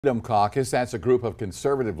Freedom Caucus, that's a group of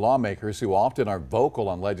conservative lawmakers who often are vocal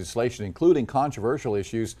on legislation, including controversial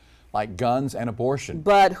issues like guns and abortion.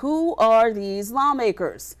 But who are these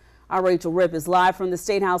lawmakers? Our Rachel Ripp is live from the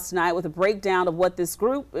State House tonight with a breakdown of what this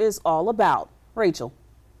group is all about. Rachel.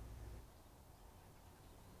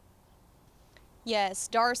 Yes,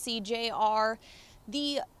 Darcy, JR.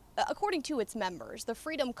 According to its members, the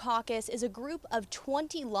Freedom Caucus is a group of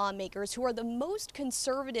 20 lawmakers who are the most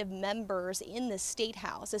conservative members in the State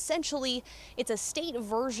House. Essentially, it's a state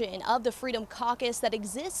version of the Freedom Caucus that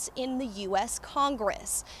exists in the U.S.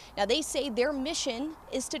 Congress. Now, they say their mission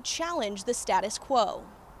is to challenge the status quo.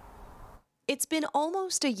 It's been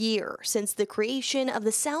almost a year since the creation of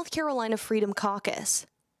the South Carolina Freedom Caucus.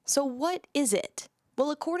 So what is it? Well,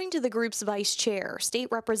 according to the group's vice chair, State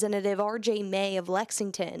Representative R.J. May of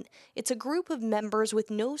Lexington, it's a group of members with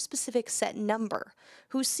no specific set number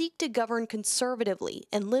who seek to govern conservatively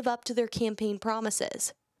and live up to their campaign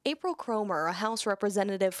promises. April Cromer, a House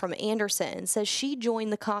representative from Anderson, says she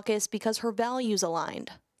joined the caucus because her values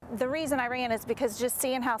aligned. The reason I ran is because just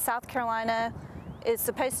seeing how South Carolina is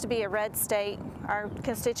supposed to be a red state, our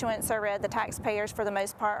constituents are red, the taxpayers for the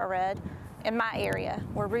most part are red. In my area,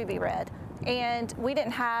 we're ruby red. And we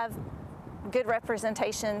didn't have good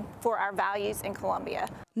representation for our values in Columbia.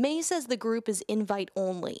 May says the group is invite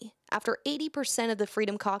only. After 80% of the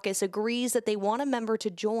Freedom Caucus agrees that they want a member to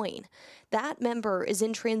join, that member is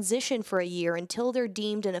in transition for a year until they're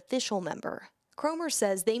deemed an official member. Cromer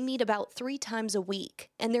says they meet about 3 times a week,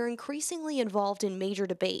 and they're increasingly involved in major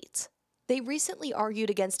debates. They recently argued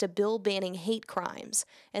against a bill banning hate crimes,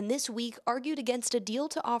 and this week argued against a deal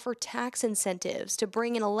to offer tax incentives to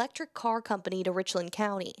bring an electric car company to Richland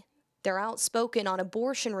County. They're outspoken on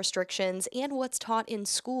abortion restrictions and what's taught in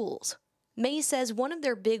schools. May says one of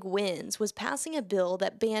their big wins was passing a bill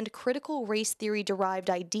that banned critical race theory-derived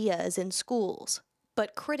ideas in schools.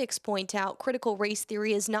 But critics point out critical race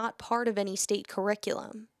theory is not part of any state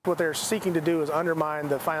curriculum. What they're seeking to do is undermine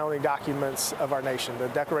the founding documents of our nation, the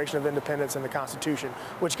Declaration of Independence and the Constitution,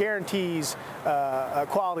 which guarantees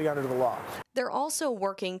equality under the law. They're also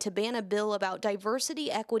working to ban a bill about diversity,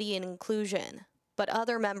 equity, and inclusion. But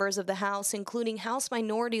other members of the House, including House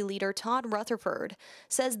Minority Leader Todd Rutherford,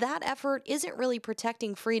 says that effort isn't really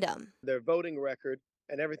protecting freedom. Their voting record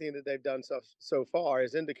and everything that they've done so far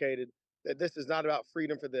has indicated that this is not about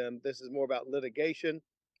freedom for them. This is more about litigation.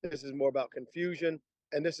 This is more about confusion.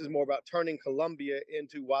 And this is more about turning Columbia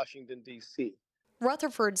into Washington, D.C.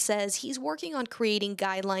 Rutherford says he's working on creating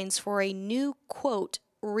guidelines for a new, quote,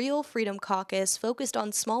 real Freedom Caucus focused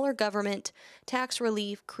on smaller government, tax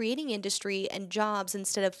relief, creating industry, and jobs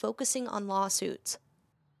instead of focusing on lawsuits.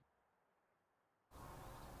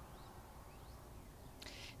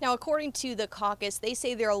 Now, according to the caucus, they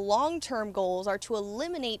say their long-term goals are to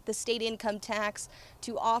eliminate the state income tax,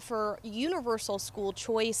 to offer universal school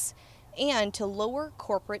choice, and to lower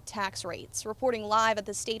corporate tax rates. Reporting live at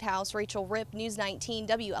the State House, Rachel Ripp, News 19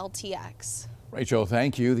 WLTX. Rachel,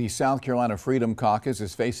 thank you. The South Carolina Freedom Caucus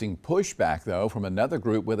is facing pushback, though, from another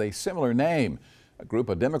group with a similar name. A group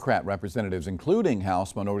of Democrat representatives, including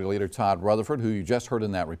House Minority Leader Todd Rutherford, who you just heard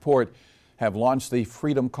in that report, have launched the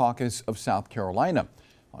Freedom Caucus of South Carolina.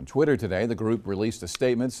 On Twitter today, the group released a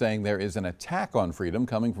statement saying there is an attack on freedom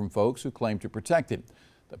coming from folks who claim to protect it.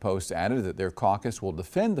 The Post added that their caucus will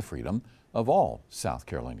defend the freedom of all South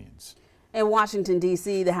Carolinians. In Washington,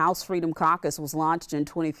 D.C., the House Freedom Caucus was launched in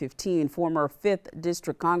 2015. Former 5th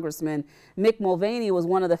District Congressman Mick Mulvaney was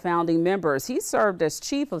one of the founding members. He served as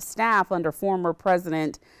chief of staff under former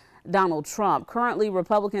President Donald Trump. Currently,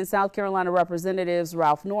 Republican South Carolina Representatives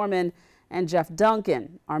Ralph Norman and Jeff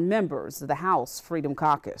Duncan are members of the House Freedom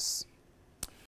Caucus.